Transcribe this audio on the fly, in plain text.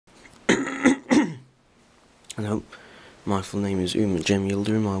Hello, my full name is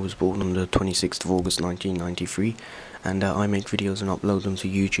Umuhut. I was born on the 26th of August 1993, and I make videos and upload them to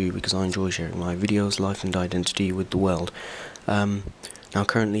YouTube because I enjoy sharing my videos, life and identity with the world. Now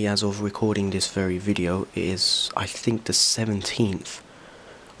currently, as of recording this very video, it is, I think, the 17th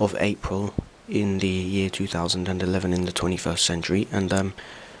of April in the year 2011 in the 21st century, and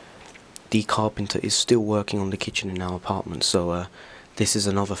the carpenter is still working on the kitchen in our apartment, so this is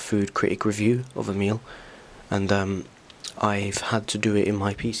another food critic review of a meal. And I've had to do it in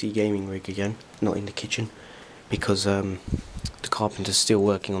my PC gaming rig again, not in the kitchen, because the carpenter's still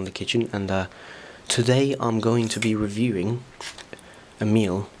working on the kitchen. And today I'm going to be reviewing a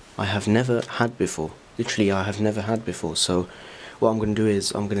meal I have never had before. Literally, I have never had before. So what I'm going to do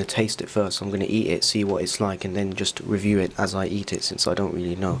is I'm going to taste it first. I'm going to eat it, see what it's like, and then just review it as I eat it, since I don't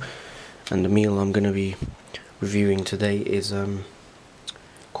really know. And the meal I'm going to be reviewing today is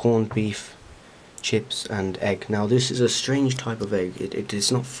corned beef, chips and egg. Now this is a strange type of egg. It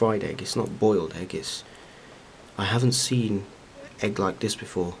is not fried egg, it's not boiled egg. I haven't seen egg like this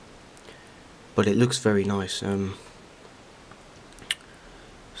before, but it looks very nice.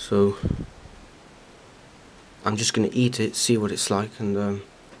 So I'm just gonna eat it, see what it's like, and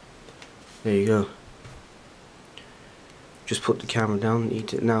there you go. Just put the camera down and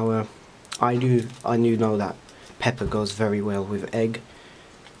eat it. Now I do know that pepper goes very well with egg,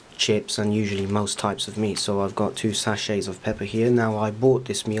 chips and usually most types of meat, so I've got 2 sachets of pepper here. Now I bought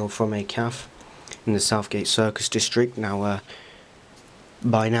this meal from a cafe in the Southgate Circus district. Now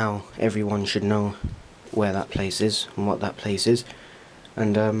by now everyone should know where that place is and what that place is,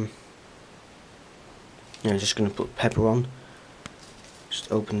 and I'm just going to put pepper on.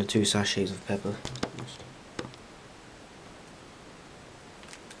 Just open the 2 sachets of pepper.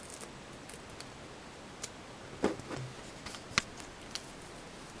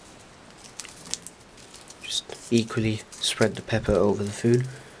 Equally spread the pepper over the food.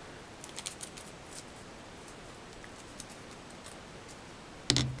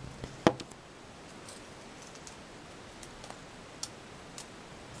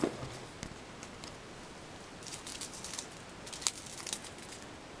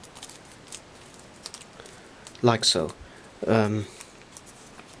 Like so. Right,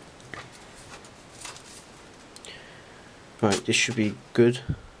 this should be good.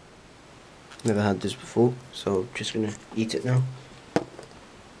 Never had this before, so just gonna eat it now.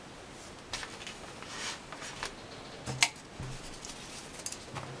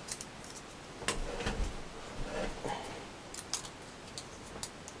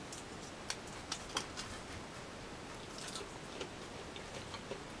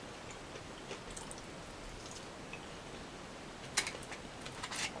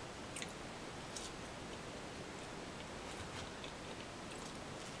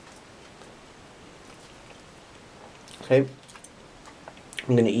 Okay,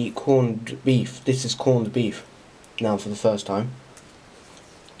 I'm going to eat corned beef. This is corned beef now for the first time.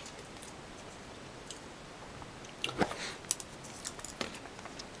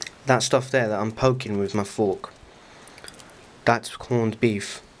 That stuff there that I'm poking with my fork, that's corned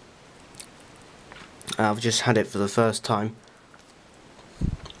beef. I've just had it for the first time.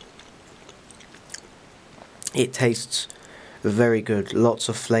 It tastes very good, lots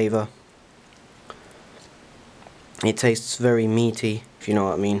of flavour. It tastes very meaty, if you know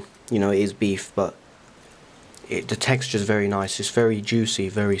what I mean. You know, it is beef, but the texture is very nice. It's very juicy,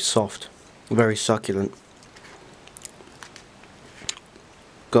 very soft, very succulent.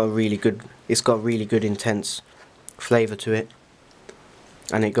 It's got really good intense flavour to it,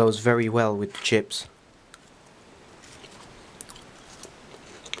 and it goes very well with the chips.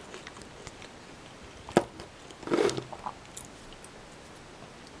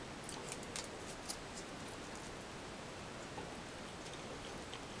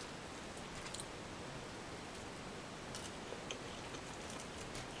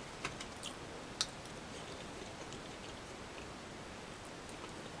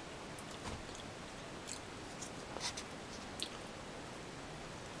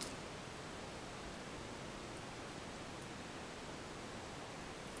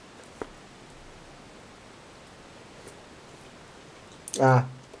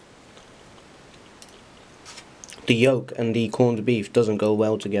 The yolk and the corned beef doesn't go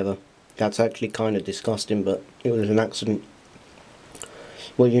well together. That's actually kind of disgusting, but it was an accident.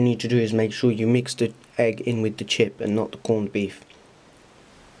 What you need to do is make sure you mix the egg in with the chip and not the corned beef.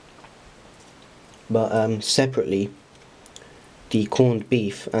 But separately, the corned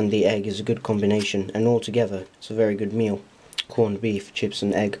beef and the egg is a good combination, and all together it's a very good meal. Corned beef, chips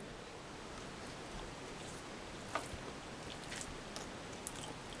and egg.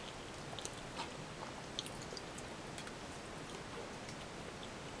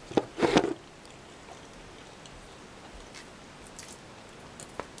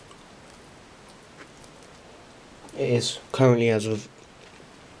 is currently it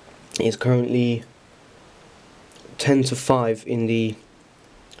is currently 10 to 5 in the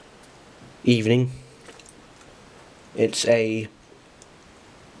evening. It's a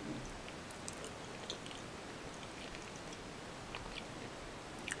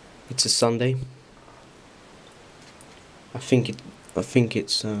Sunday. I think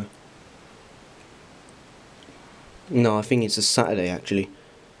it's no, I think it's a Saturday actually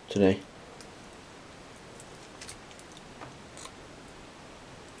today.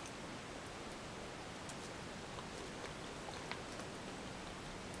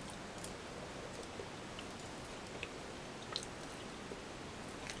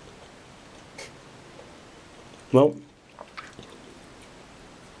 Well,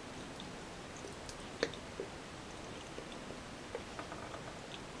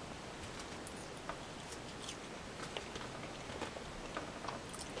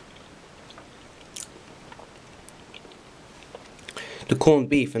 the corned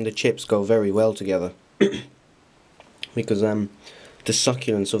beef and the chips go very well together because the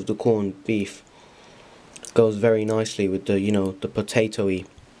succulence of the corned beef goes very nicely with the, you know, the potatoey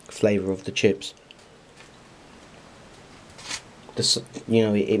flavour of the chips. You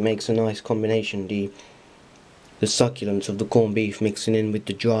know, it makes a nice combination. The succulence of the corned beef mixing in with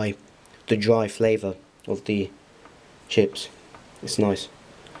the dry flavour of the chips. It's nice.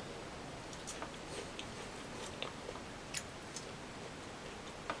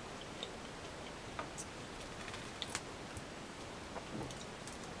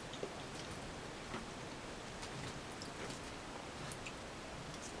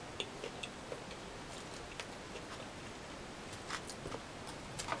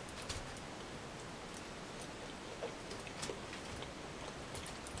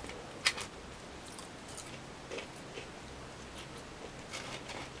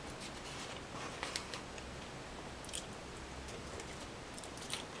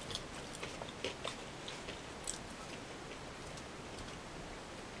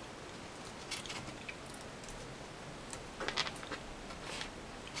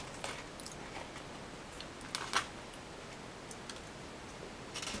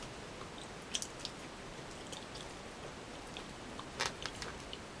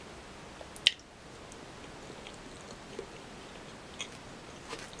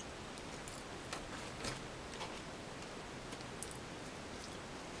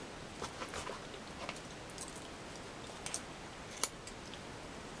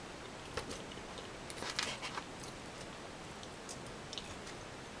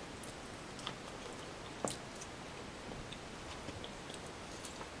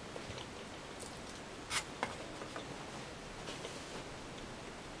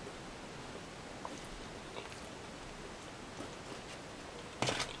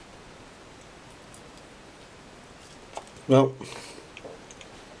 Well,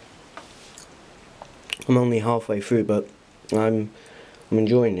 I'm only halfway through, but I'm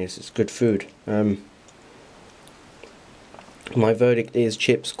enjoying this. It's good food. My verdict is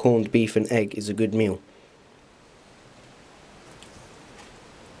chips, corned beef and egg is a good meal.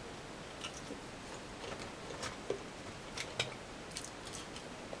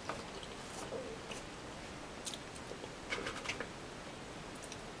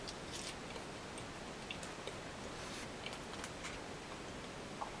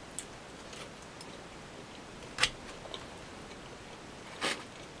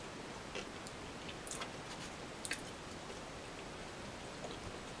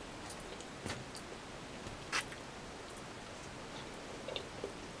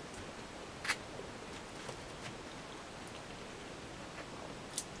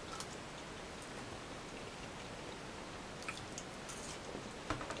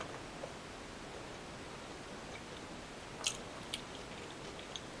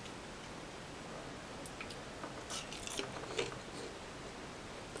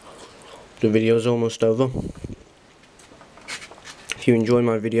 The video is almost over. If you enjoy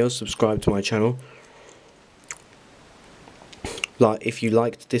my videos, subscribe to my channel. If you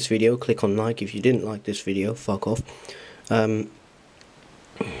liked this video, click on like. If you didn't like this video, fuck off.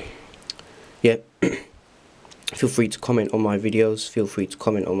 Yeah. Feel free to comment on my videos. Feel free to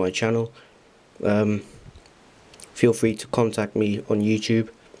comment on my channel. Feel free to contact me on YouTube.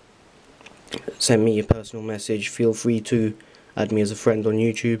 Send me a personal message. Feel free to add me as a friend on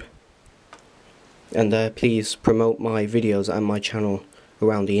YouTube. And please promote my videos and my channel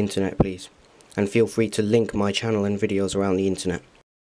around the internet, please. And feel free to link my channel and videos around the internet.